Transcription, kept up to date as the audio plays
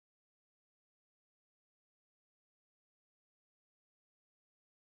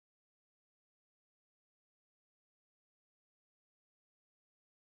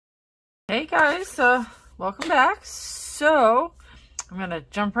Hey guys, welcome back. So I'm gonna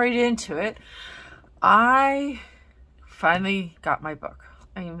jump right into it. I finally got my book.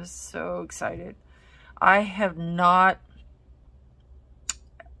 I am so excited. I have not,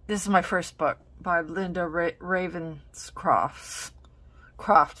 this is my first book by Linda Ravenscroft,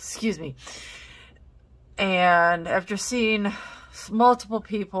 excuse me. And after seeing multiple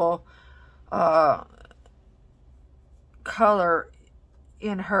people color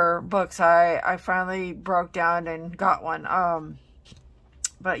in her books, I finally broke down and got one.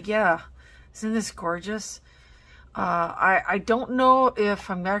 But yeah, isn't this gorgeous? I don't know if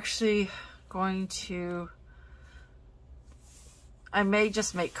I'm actually going to, I may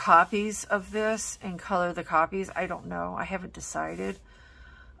just make copies of this and color the copies. I don't know. I haven't decided.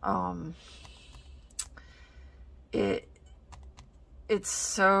 It's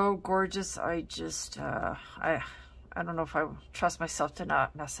so gorgeous. I just, I don't know if I trust myself to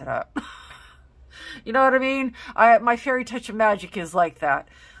not mess it up. You know what I mean? My fairy touch of magic is like that.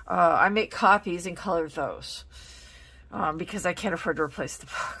 I make copies and color those because I can't afford to replace the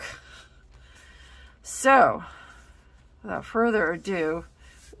book. So, without further ado,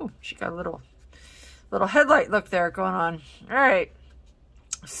 ooh, she got a little headlight look there going on. All right.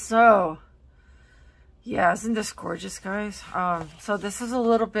 So, yeah, isn't this gorgeous, guys? So this is a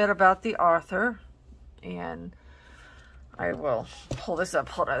little bit about the author, and I will pull this up.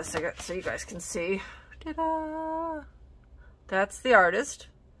 Hold on a second so you guys can see. Ta-da! That's the artist.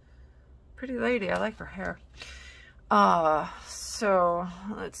 Pretty lady. I like her hair. So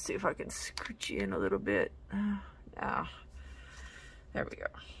let's see if I can scooch you in a little bit. Yeah. There we go.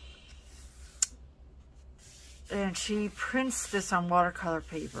 And she prints this on watercolor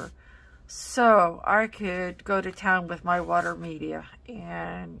paper. So I could go to town with my water media,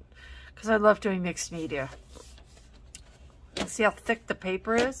 and because I love doing mixed media. See how thick the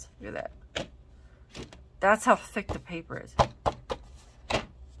paper is? Look at that. That's how thick the paper is.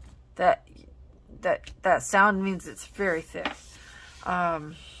 That sound means it's very thick.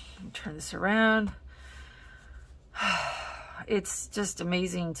 Turn this around. It's just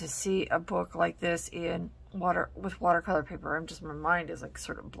amazing to see a book like this in with watercolor paper. My mind is like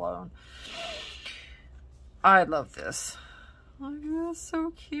sort of blown. I love this. Look at this,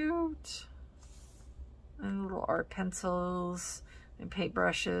 so cute. And little art pencils and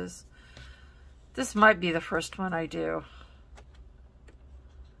paintbrushes. This might be the first one I do.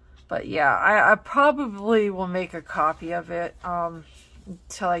 But yeah, I probably will make a copy of it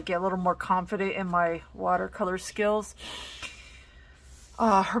until I get a little more confident in my watercolor skills.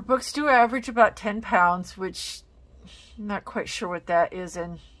 Her books do average about 10 pounds, which I'm not quite sure what that is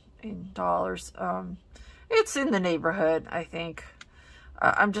in dollars. It's in the neighborhood, I think.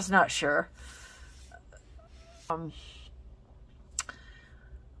 I'm just not sure.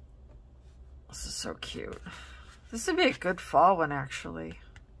 This is so cute. This would be a good fall one, actually.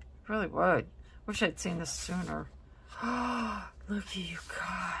 It really would. Wish I'd seen this sooner. Look at you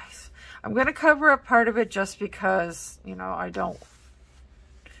guys. I'm going to cover up part of it just because, you know, I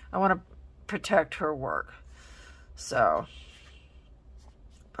want to protect her work. So,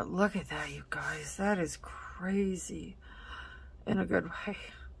 but look at that, you guys. That is crazy in a good way.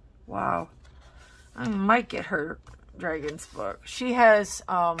 Wow. I might get her Dragon's book. She has,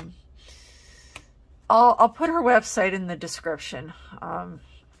 I'll put her website in the description. Look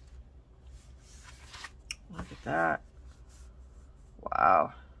at that.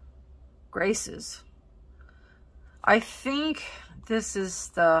 Wow. Graces. I think this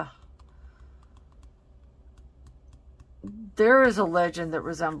is there is a legend that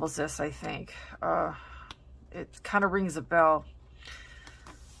resembles this, I think. It kind of rings a bell.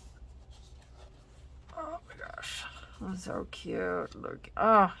 So cute. Look.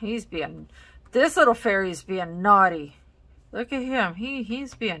 Oh, this little fairy's being naughty. Look at him.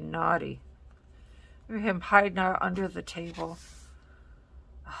 He's being naughty. Look at him hiding out under the table.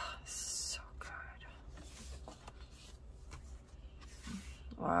 Oh, this is so good.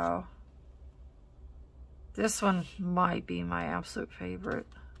 Wow. This one might be my absolute favorite.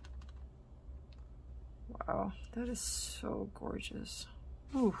 Wow. That is so gorgeous.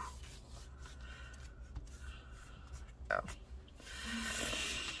 Ooh.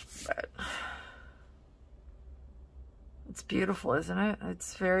 But it's beautiful, isn't it?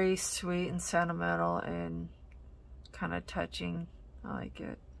 It's very sweet and sentimental and kind of touching. I like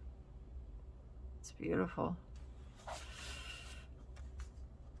it. It's beautiful.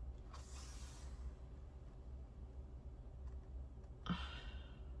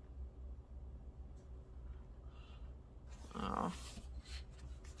 Oh.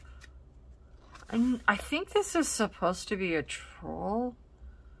 And I think this is supposed to be a troll,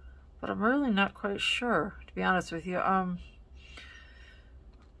 but I'm really not quite sure, to be honest with you.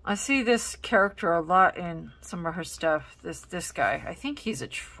 I see this character a lot in some of her stuff. This guy, I think he's a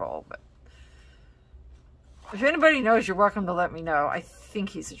troll, but if anybody knows, you're welcome to let me know. I think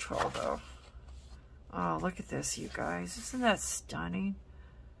he's a troll, though. Oh, look at this, you guys. Isn't that stunning?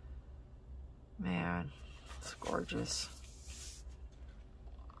 Man, it's gorgeous.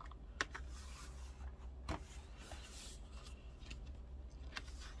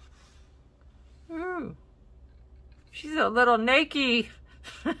 Ooh. She's a little naked.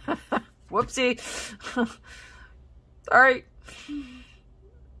 Whoopsie. Sorry.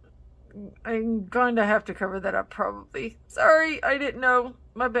 I'm going to have to cover that up probably. Sorry, I didn't know.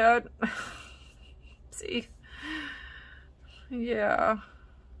 My bad. See? Yeah.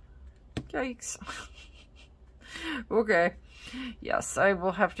 Yikes. Okay. Yes, I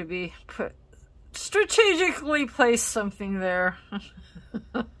will have to strategically place something there.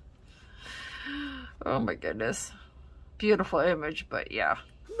 Oh my goodness. Beautiful image, but yeah.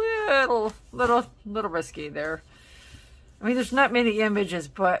 Little risky there. I mean, there's not many images,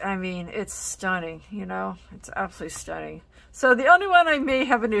 but I mean, it's stunning, you know? It's absolutely stunning. So the only one I may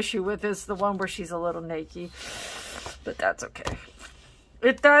have an issue with is the one where she's a little naked, but that's okay.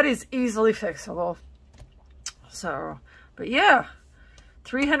 That is easily fixable. So, but yeah,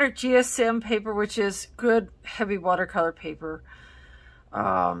 300 GSM paper, which is good heavy watercolor paper.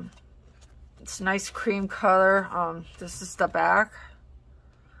 It's nice cream color. This is the back.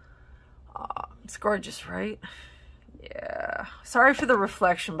 It's gorgeous, right? Yeah. Sorry for the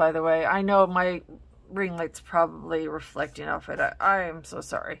reflection, by the way. I know my ring light's probably reflecting off it. I am so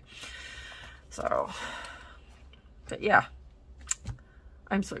sorry. So, but yeah.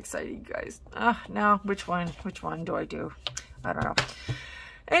 I'm so excited, you guys. Now, which one do I do? I don't know.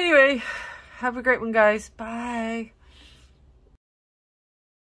 Anyway, have a great one, guys. Bye.